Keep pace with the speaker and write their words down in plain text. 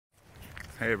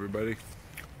Hey everybody.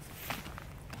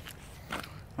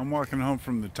 I'm walking home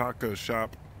from the taco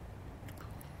shop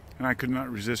and I could not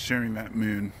resist sharing that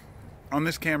moon. On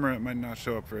this camera it might not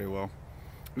show up very well.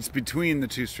 It's between the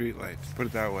two street lights, put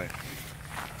it that way.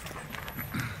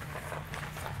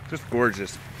 Just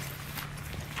gorgeous.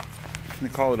 They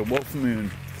call it a wolf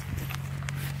moon,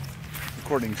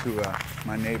 according to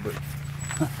my neighbor.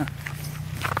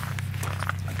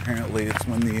 Apparently it's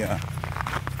when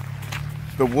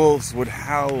the wolves would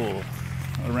howl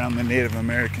around the Native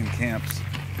American camps,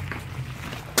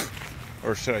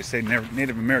 or should I say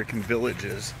Native American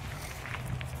villages.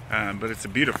 But it's a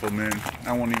beautiful moon.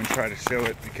 I won't even try to show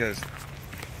it because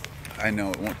I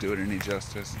know it won't do it any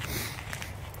justice.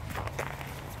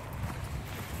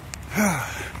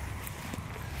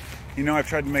 You know, I've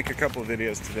tried to make a couple of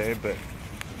videos today, but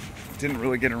didn't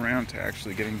really get around to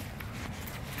actually getting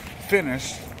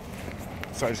finished,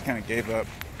 so I just kind of gave up.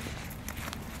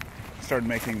 Started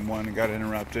making one and got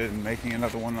interrupted, and making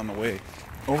another one on the way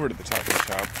over to the taco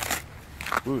shop.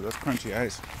 Ooh, that's crunchy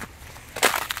ice.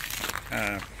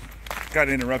 Got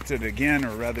interrupted again,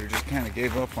 or rather just kind of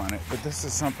gave up on it. But this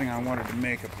is something I wanted to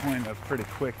make a point of pretty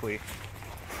quickly.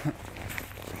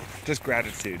 Just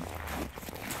gratitude.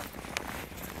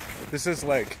 This is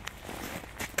like,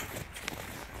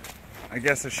 I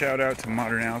guess, a shout out to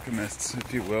modern alchemists,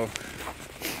 if you will,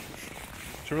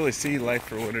 to really see life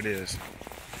for what it is.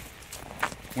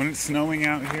 When it's snowing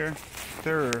out here,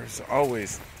 there's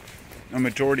always a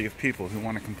majority of people who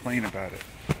want to complain about it.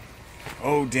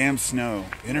 Oh, damn snow,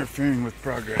 interfering with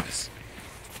progress.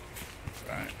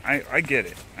 I get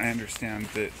it. I understand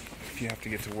that if you have to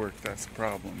get to work, that's the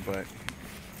problem. But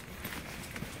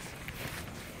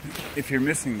if you're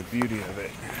missing the beauty of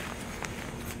it,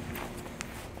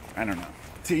 I don't know.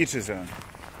 To each his own.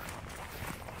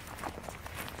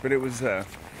 But it was when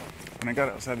I got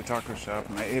outside the taco shop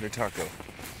and I ate a taco.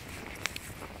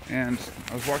 And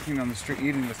I was walking down the street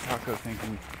eating this taco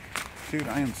thinking, dude,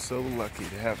 I am so lucky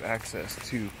to have access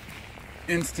to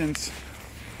instant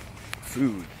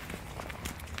food.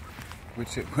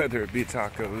 Whether it be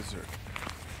tacos or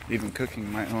even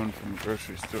cooking my own from a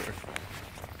grocery store.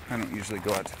 I don't usually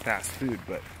go out to fast food,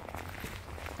 but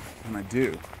when I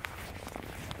do,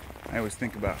 I always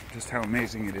think about just how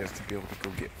amazing it is to be able to go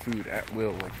get food at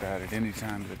will like that at any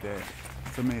time of the day.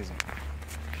 It's amazing.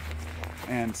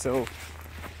 And so,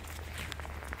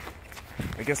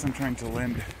 I guess I'm trying to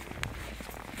lend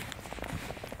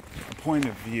a point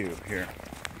of view here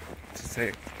to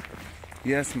say,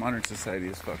 yes, modern society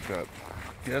is fucked up.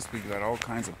 Yes, we've got all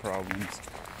kinds of problems.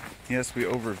 Yes, we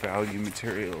overvalue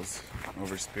materials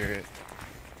over spirit.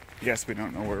 Yes, we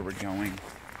don't know where we're going.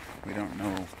 We don't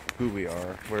know who we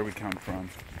are, where we come from.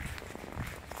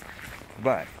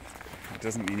 But it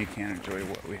doesn't mean you can't enjoy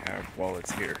what we have while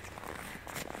it's here.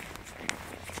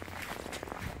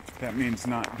 That means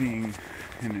not being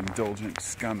an indulgent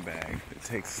scumbag that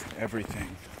takes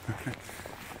everything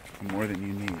more than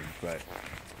you need, but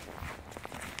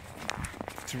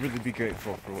to really be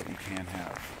grateful for what you can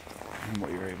have and what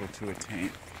you're able to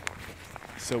attain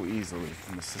so easily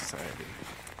in this society.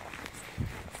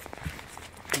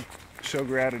 Show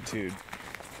gratitude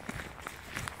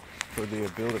for the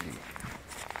ability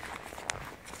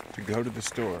to go to the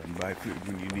store and buy food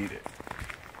when you need it.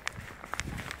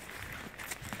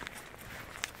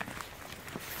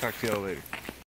 Talk to y'all later.